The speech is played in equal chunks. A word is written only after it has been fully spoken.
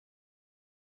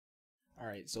All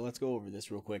right, so let's go over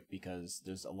this real quick because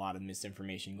there's a lot of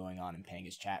misinformation going on in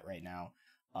Panga's chat right now.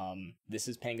 This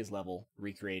is Panga's level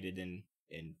recreated in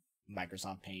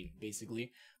Microsoft Paint,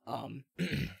 basically.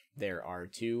 There are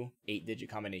two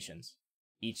 8-digit combinations,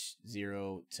 each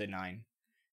 0 to 9,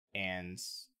 and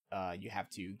you have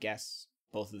to guess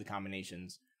both of the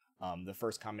combinations. The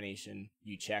first combination,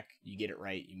 you check, you get it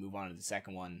right, you move on to the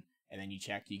second one, and then you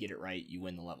check, you get it right, you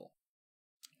win the level.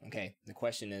 Okay, the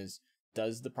question is,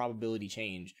 does the probability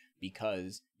change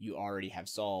because you already have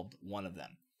solved one of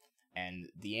them? And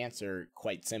the answer,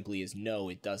 quite simply, is no,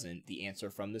 it doesn't. The answer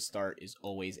from the start is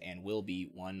always and will be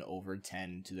 1 over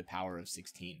 10 to the power of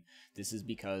 16. This is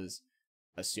because,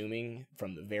 assuming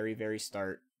from the very, very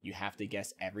start, you have to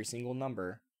guess every single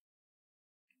number,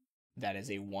 that is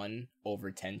a 1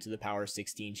 over 10 to the power of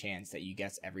 16 chance that you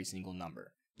guess every single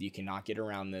number. You cannot get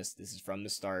around this. This is from the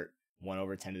start, 1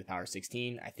 over 10 to the power of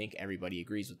 16. I think everybody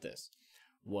agrees with this.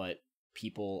 What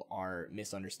people are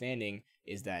misunderstanding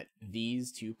is that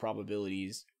these two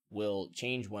probabilities will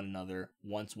change one another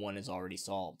once one is already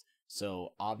solved.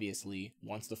 So obviously,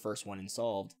 once the first one is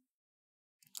solved,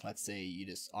 let's say you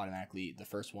just automatically, the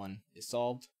first one is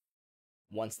solved.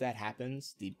 Once that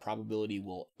happens, the probability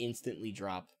will instantly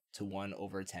drop to 1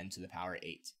 over 10 to the power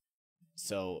 8.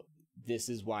 So this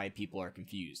is why people are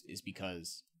confused, is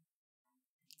because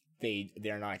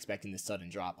they're not expecting the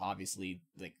sudden drop. Obviously,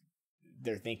 like,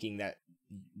 they're thinking that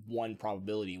one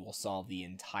probability will solve the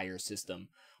entire system,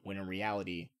 when in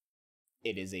reality,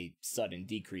 it is a sudden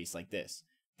decrease like this.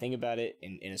 Think about it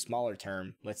in a smaller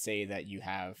term. Let's say that you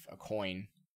have a coin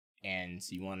and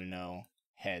you want to know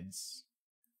heads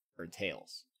or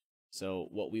tails. So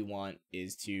what we want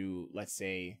is to, let's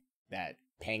say that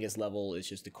Panga's level is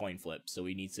just a coin flip, so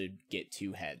we need to get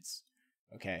 2 heads.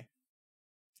 Okay?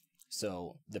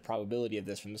 So the probability of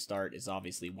this from the start is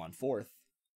obviously 1/4.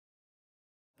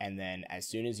 And then as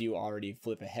soon as you already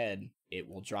flip a head, it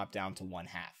will drop down to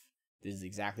 1/2. This is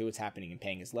exactly what's happening in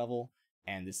Panga's level,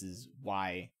 and this is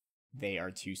why they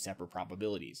are 2 separate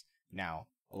probabilities. Now,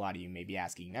 a lot of you may be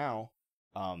asking now,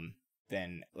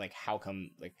 then how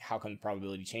come the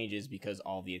probability changes? Because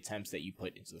all the attempts that you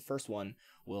put into the first one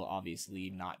will obviously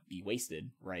not be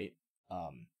wasted, right?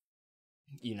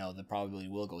 The probability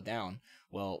will go down.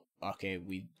 Well, okay,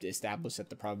 we established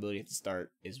that the probability at the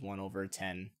start is 1 over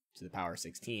 10 to the power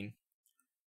 16.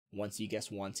 Once you guess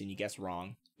once and you guess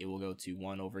wrong, it will go to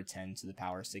 1 over 10 to the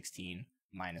power 16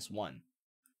 minus 1.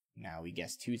 Now we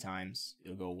guess 2 times,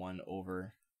 it'll go 1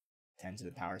 over 10 to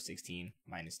the power 16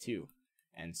 minus 2,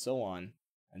 and so on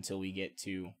until we get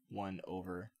to 1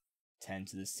 over 10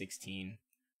 to the 16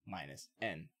 minus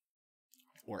n,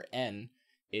 where n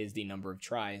is the number of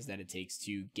tries that it takes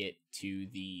to get to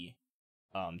the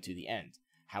end.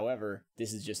 However,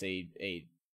 this is just a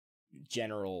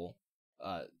general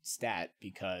stat,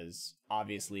 because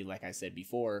obviously, like I said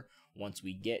before, once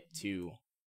we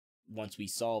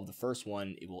solve the first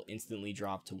one, it will instantly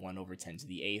drop to 1 over 10 to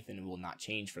the 8th, and it will not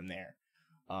change from there,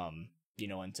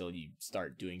 until you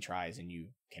start doing tries and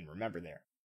you can remember there.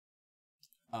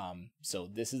 So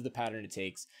this is the pattern it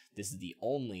takes. This is the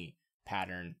only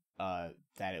pattern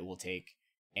that it will take,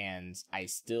 and I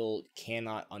still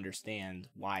cannot understand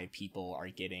why people are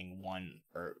getting 1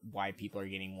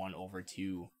 over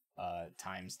 2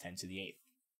 times 10 to the 8th.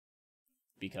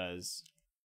 Because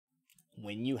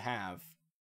when you have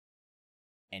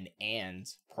an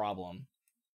and problem,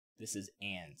 this is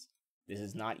and. This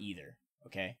is not either,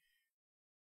 okay?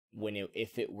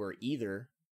 If it were either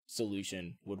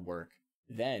solution would work,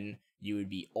 then you would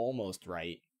be almost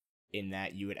right in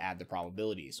that you would add the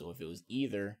probability. So if it was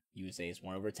either, you would say it's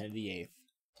 1 over 10 to the 8th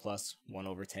plus 1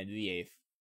 over 10 to the 8th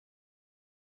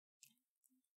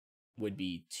would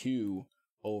be 2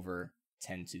 over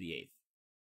 10 to the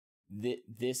 8th.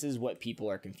 This is what people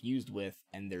are confused with,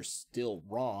 and they're still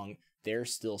wrong. They're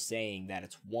still saying that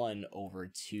it's 1 over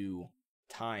 2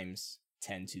 times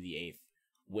 10 to the 8th,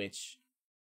 which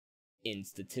in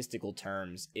statistical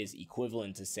terms is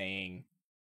equivalent to saying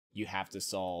you have to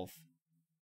solve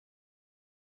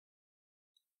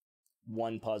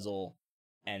one puzzle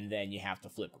and then you have to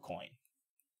flip a coin.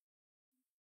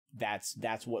 That's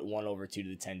what 1 over 2 to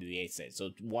the 10 to the 8th says. So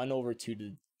 1 over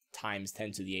 2 times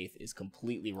 10 to the 8th is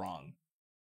completely wrong.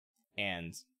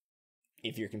 And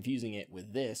if you're confusing it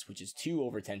with this, which is 2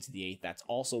 over 10 to the 8th, that's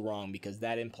also wrong, because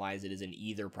that implies it is an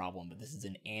either problem, but this is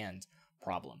an and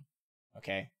problem.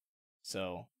 Okay?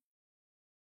 So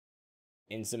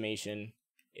in summation,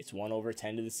 it's 1 over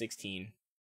 10 to the 16.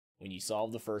 When you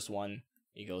solve the first one,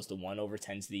 it goes to 1 over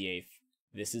 10 to the 8th.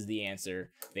 This is the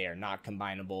answer. They are not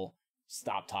combinable.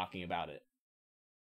 Stop talking about it.